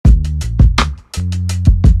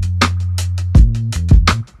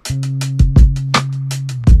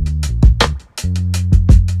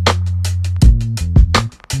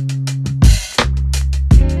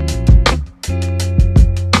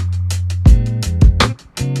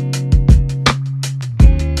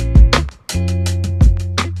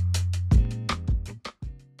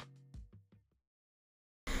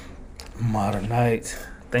right.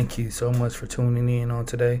 Thank you so much for tuning in on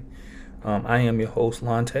today. I am your host,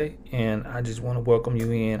 Lonte, and I just want to welcome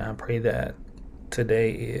you in. I pray that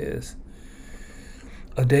today is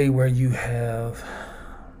a day where you have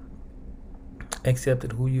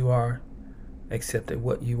accepted who you are, accepted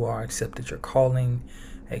what you are, accepted your calling,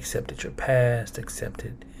 accepted your past,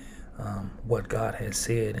 accepted what God has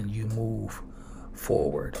said, and you move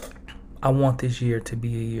forward. I want this year to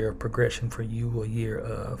be a year of progression for you, a year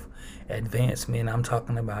of advancement. I'm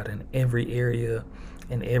talking about in every area,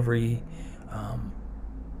 in every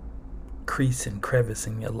crease and crevice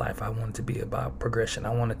in your life. I want it to be about progression.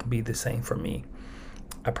 I want it to be the same for me.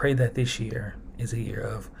 I pray that this year is a year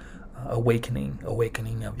of awakening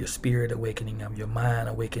of your spirit, awakening of your mind,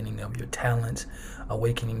 awakening of your talents,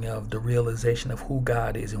 awakening of the realization of who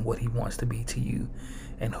God is and what He wants to be to you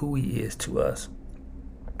and who He is to us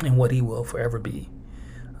and what He will forever be.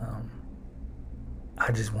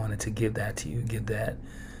 I just wanted to give that to you, give that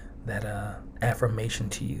affirmation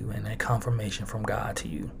to you and that confirmation from God to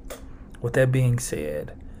you. With that being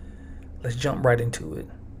said, let's jump right into it.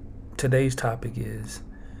 Today's topic is,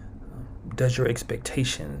 does your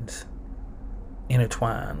expectations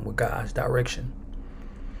intertwine with God's direction?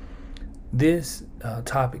 This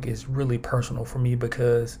topic is really personal for me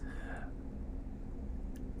because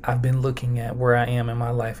I've been looking at where I am in my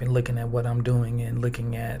life and looking at what I'm doing and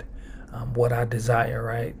looking at what I desire,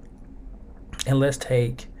 right? And let's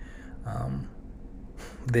take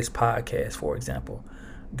this podcast, for example.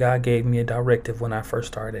 God gave me a directive when I first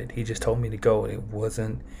started. He just told me to go. It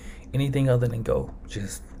wasn't anything other than go.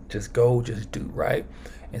 Just go, just do, right?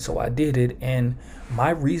 And so I did it, and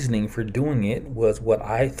my reasoning for doing it was what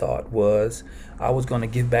I thought was I was going to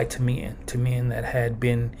give back to men that had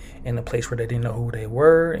been in a place where they didn't know who they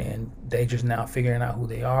were, and they just now figuring out who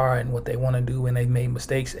they are and what they want to do, and they made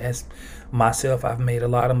mistakes. As myself, I've made a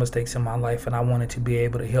lot of mistakes in my life, and I wanted to be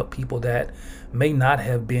able to help people that may not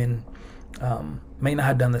have done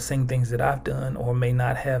the same things that I've done, or may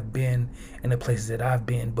not have been in the places that I've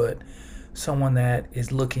been, but someone that is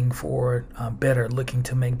looking for better, looking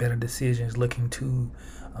to make better decisions, looking to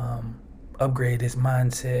upgrade his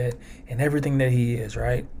mindset and everything that he is,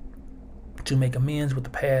 right? To make amends with the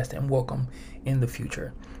past and welcome in the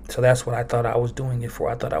future. So that's what I thought I was doing it for.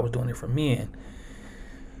 I thought I was doing it for men.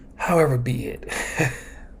 However, be it.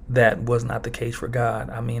 That was not the case for God.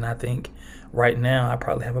 I mean, I think right now I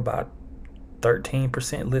probably have about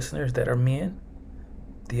 13% listeners that are men.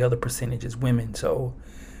 The other percentage is women. So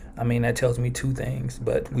I mean, that tells me two things,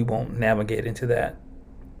 but we won't navigate into that.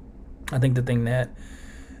 I think the thing that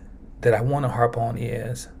I want to harp on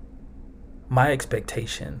is my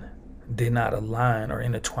expectation did not align or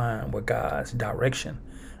intertwine with God's direction.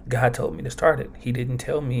 God told me to start it. He didn't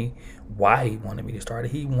tell me why He wanted me to start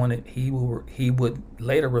it. He would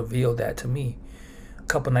later reveal that to me. A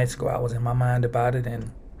couple nights ago, I was in my mind about it,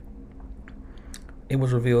 and it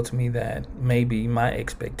was revealed to me that maybe my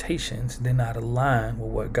expectations did not align with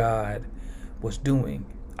what God was doing.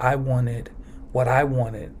 I wanted what I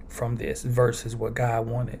wanted from this versus what God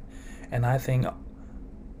wanted. And I think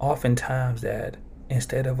oftentimes that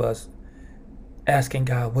instead of us asking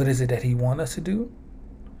God, what is it that He wants us to do?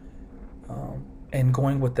 And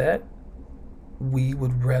going with that, we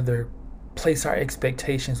would rather place our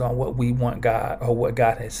expectations on what we want God or what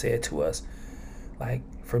God has said to us. Like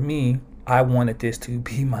for me, I wanted this to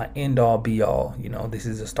be my end all be all. This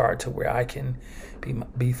is a start to where I can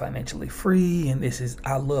be financially free. And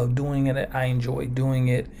I love doing it. I enjoy doing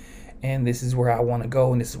it. And this is where I want to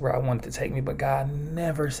go. And this is where I want it to take me. But God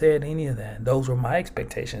never said any of that. Those were my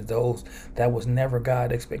expectations. That was never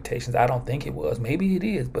God's expectations. I don't think it was. Maybe it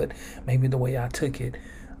is. But maybe the way I took it,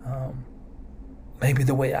 maybe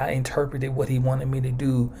the way I interpreted what He wanted me to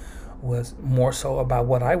do was more so about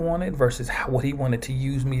what I wanted versus what He wanted to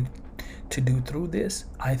use me to do through this.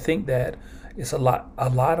 I think that it's a lot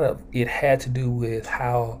of it had to do with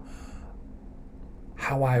how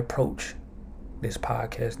I approach this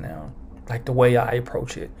podcast now, like the way I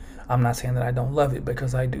approach it. I'm not saying that I don't love it,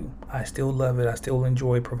 because I do. I still love it. I still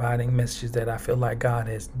enjoy providing messages that I feel like God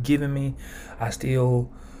has given me. I still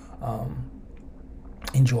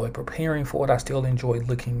enjoy preparing for it. I still enjoy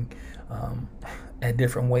looking at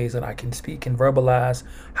different ways that I can speak and verbalize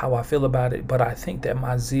how I feel about it. But I think that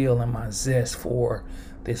my zeal and my zest for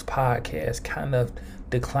this podcast kind of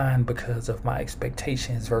declined because of my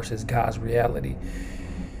expectations versus God's reality.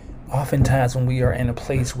 Oftentimes when we are in a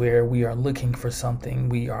place where we are looking for something,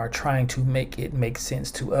 we are trying to make it make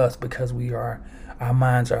sense to us because our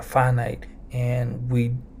minds are finite, and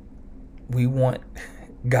we want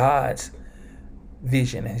God's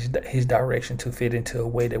vision and his direction to fit into a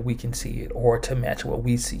way that we can see it, or to match what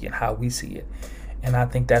we see and how we see it. And I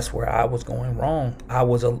think that's where I was going wrong. I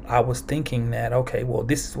was thinking that, okay, well,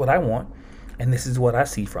 this is what I want, and this is what I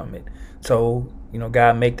see from it. So,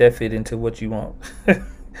 God, make that fit into what you want.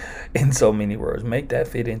 In so many words, make that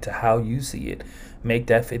fit into how you see it. Make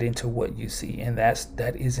that fit into what you see. And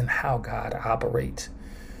that isn't how God operates.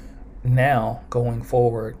 Now, going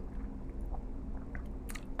forward,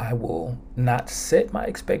 I will not set my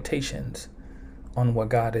expectations on what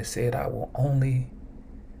God has said. I will only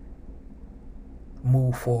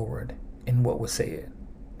move forward in what was said.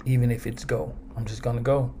 Even if it's go, I'm just going to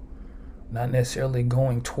go. Not necessarily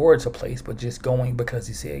going towards a place, but just going because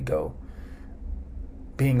he said go.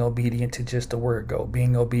 Being obedient to just the word go.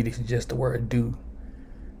 Being obedient to just the word do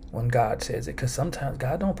when God says it. Because sometimes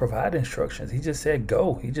God don't provide instructions. He just said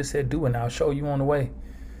go. He just said do, and I'll show you on the way.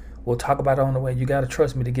 We'll talk about it on the way. You got to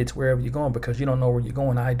trust me to get to wherever you're going, because you don't know where you're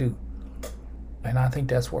going. I do. And I think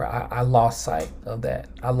that's where I lost sight of that.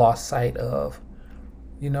 I lost sight of,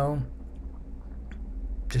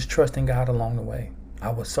 just trusting God along the way.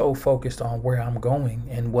 I was so focused on where I'm going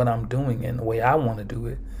and what I'm doing and the way I want to do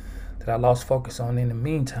it that I lost focus on, in the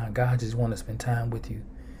meantime, God just want to spend time with you.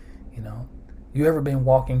 You ever been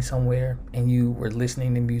walking somewhere and you were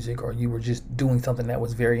listening to music, or you were just doing something that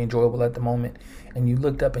was very enjoyable at the moment, and you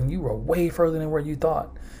looked up and you were way further than where you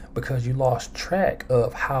thought, because you lost track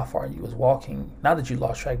of how far you was walking? Not that you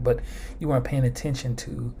lost track, but you weren't paying attention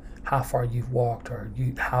to how far you've walked, or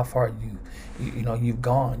how far you've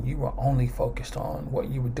gone. You were only focused on what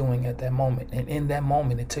you were doing at that moment, and in that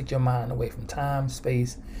moment, it took your mind away from time,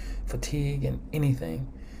 space, fatigue, and anything.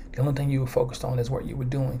 The only thing you were focused on is what you were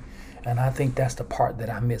doing. And I think that's the part that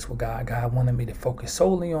I miss with God. God wanted me to focus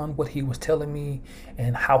solely on what he was telling me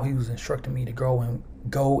and how he was instructing me to go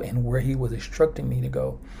and where he was instructing me to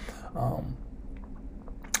go.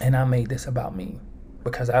 And I made this about me,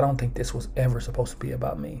 because I don't think this was ever supposed to be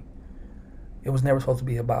about me. It was never supposed to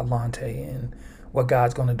be about Lonte and what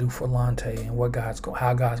God's going to do for Lonte, and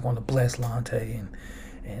how God's going to bless Lonte,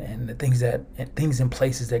 and the things and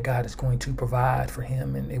places that God is going to provide for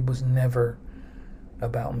him. And it was never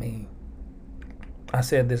about me. I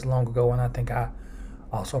said this long ago, and I think I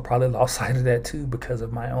also probably lost sight of that too, because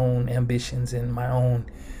of my own ambitions and my own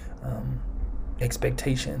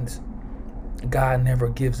expectations. God never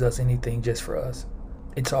gives us anything just for us.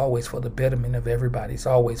 It's always for the betterment of everybody. It's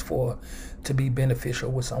always to be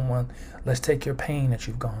beneficial with someone. Let's take your pain that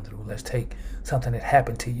you've gone through. Let's take something that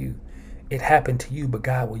happened to you. It happened to you, but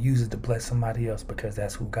God will use it to bless somebody else, because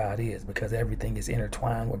that's who God is, because everything is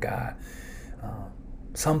intertwined with God.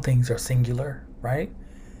 Some things are singular, right?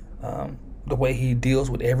 The way he deals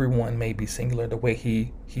with everyone may be singular. The way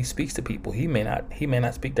he speaks to people, he may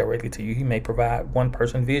not speak directly to you. He may provide one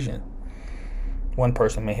person vision. One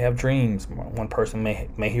person may have dreams. One person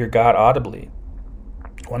may hear God audibly.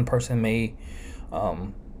 One person may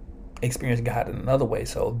experience God in another way.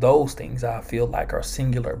 So those things I feel like are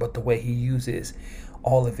singular, but the way he uses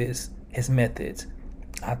all of his methods,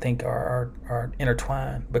 I think are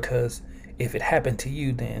intertwined, because if it happened to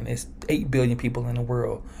you, then it's 8 billion people in the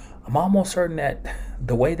world. I'm almost certain that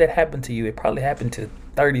the way that happened to you, it probably happened to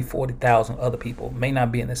 30, 40,000 other people. May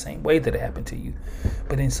not be in the same way that it happened to you,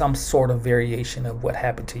 but in some sort of variation of what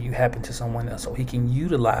happened to you happened to someone else. So he can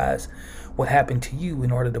utilize what happened to you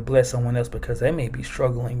in order to bless someone else, because they may be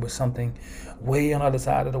struggling with something way on the other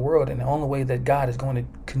side of the world. And the only way that God is going to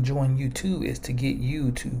conjoin you to is to get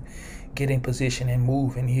you to get in position and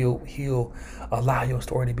move, and he'll allow your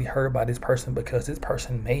story to be heard by this person, because this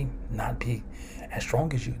person may not be as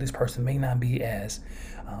strong as you. This person may not be as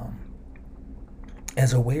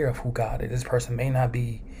aware of who God is. This person may not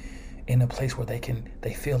be in a place where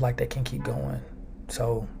they feel like they can keep going.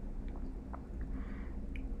 So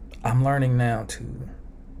I'm learning now to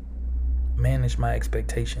manage my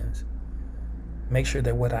expectations. Make sure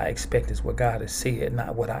that what I expect is what God has said,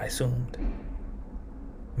 not what I assumed.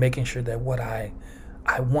 Making sure that what I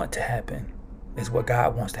want to happen is what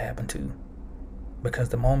God wants to happen too. Because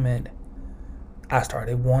the moment I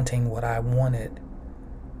started wanting what I wanted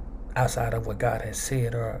outside of what God has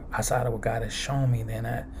said, or outside of what God has shown me, then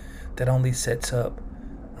that only sets up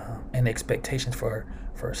an expectations for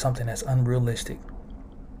something that's unrealistic.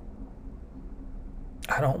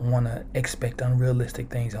 I don't want to expect unrealistic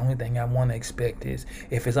things. The only thing I want to expect is,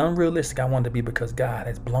 if it's unrealistic, I want it to be because God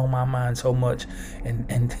has blown my mind so much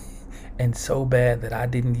and so bad that I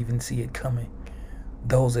didn't even see it coming.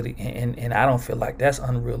 Those are and I don't feel like that's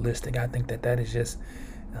unrealistic. I think that is just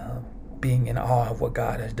being in awe of what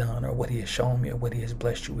God has done, or what he has shown me, or what he has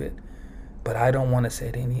blessed you with. But I don't want to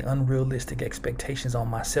set any unrealistic expectations on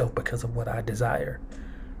myself because of what I desire,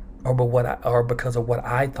 or because of what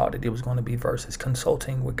I thought that it was going to be, versus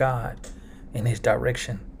consulting with God in His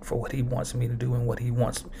direction for what He wants me to do and where He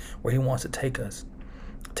wants to take us.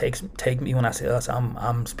 Take me. When I say us,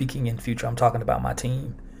 I'm speaking in future. I'm talking about my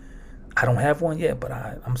team. I don't have one yet, but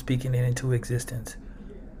I'm speaking it into existence.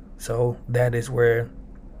 So that is where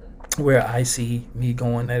I see me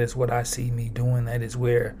going. That is what I see me doing. That is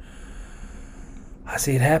where I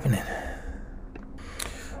see it happening.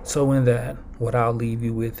 So in that, what I'll leave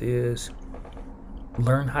you with is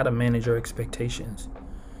learn how to manage your expectations.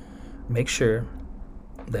 Make sure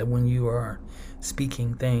that when you are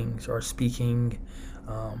speaking things or seeing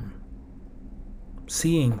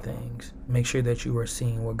things, make sure that you are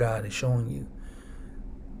seeing what God is showing you.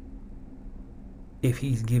 If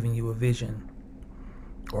He's giving you a vision,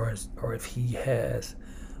 or if He has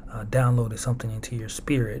downloaded something into your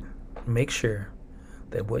spirit, make sure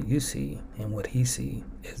that what you see and what He sees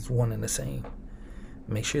is one and the same.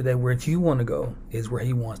 Make sure that where you want to go is where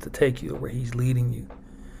He wants to take you, or where He's leading you.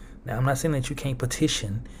 Now, I'm not saying that you can't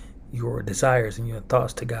petition your desires and your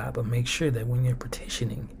thoughts to God, but make sure that when you're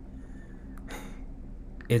petitioning,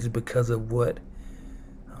 it's because of what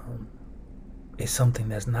is something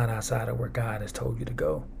that's not outside of where God has told you to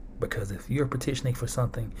go. Because if you're petitioning for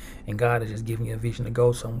something and God is just giving you a vision to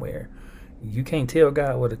go somewhere, you can't tell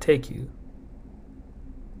God where to take you.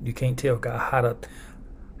 You can't tell God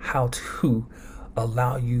how to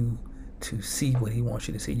allow you to see what He wants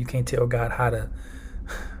you to see. You can't tell God how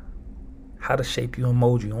to shape you and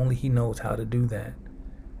mold you. Only He knows how to do that.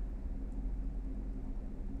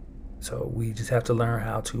 So we just have to learn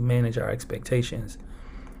how to manage our expectations,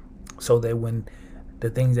 so that when the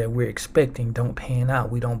things that we're expecting don't pan out,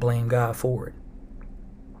 we don't blame God for it.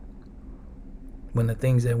 When the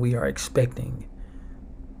things that we are expecting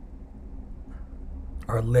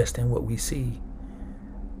are less than what we see,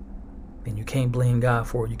 then you can't blame God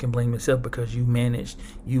for it. You can blame yourself, because you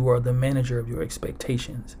are the manager of your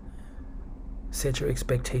expectations. Set your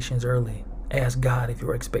expectations early. Ask God if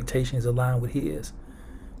your expectations align with His.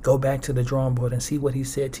 Go back to the drawing board and see what He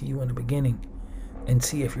said to you in the beginning, and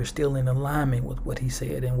see if you're still in alignment with what He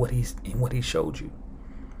said and what He showed you.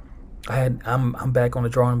 I'm back on the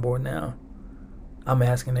drawing board now. I'm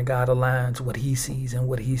asking that God aligns what He sees and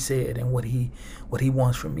what He said and what He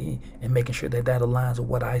wants from me, and making sure that aligns with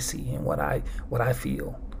what I see and what I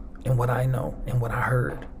feel and what I know and what I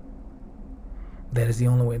heard. That is the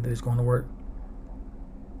only way that it's going to work.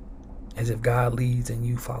 As if God leads and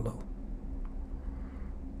you follow.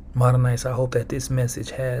 Modernites, I hope that this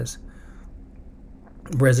message has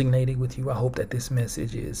resonated with you. I hope that this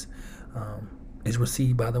message is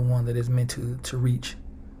received by the one that is meant to reach.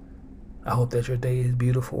 I hope that your day is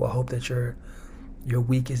beautiful. I hope that your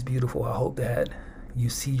week is beautiful. I hope that you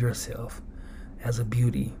see yourself as a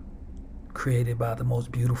beauty created by the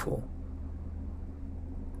most beautiful.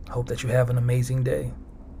 I hope that you have an amazing day,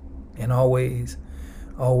 and always,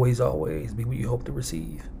 always, always be what you hope to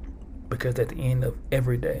receive. Because at the end of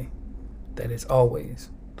every day, that is always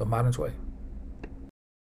the Modern's way.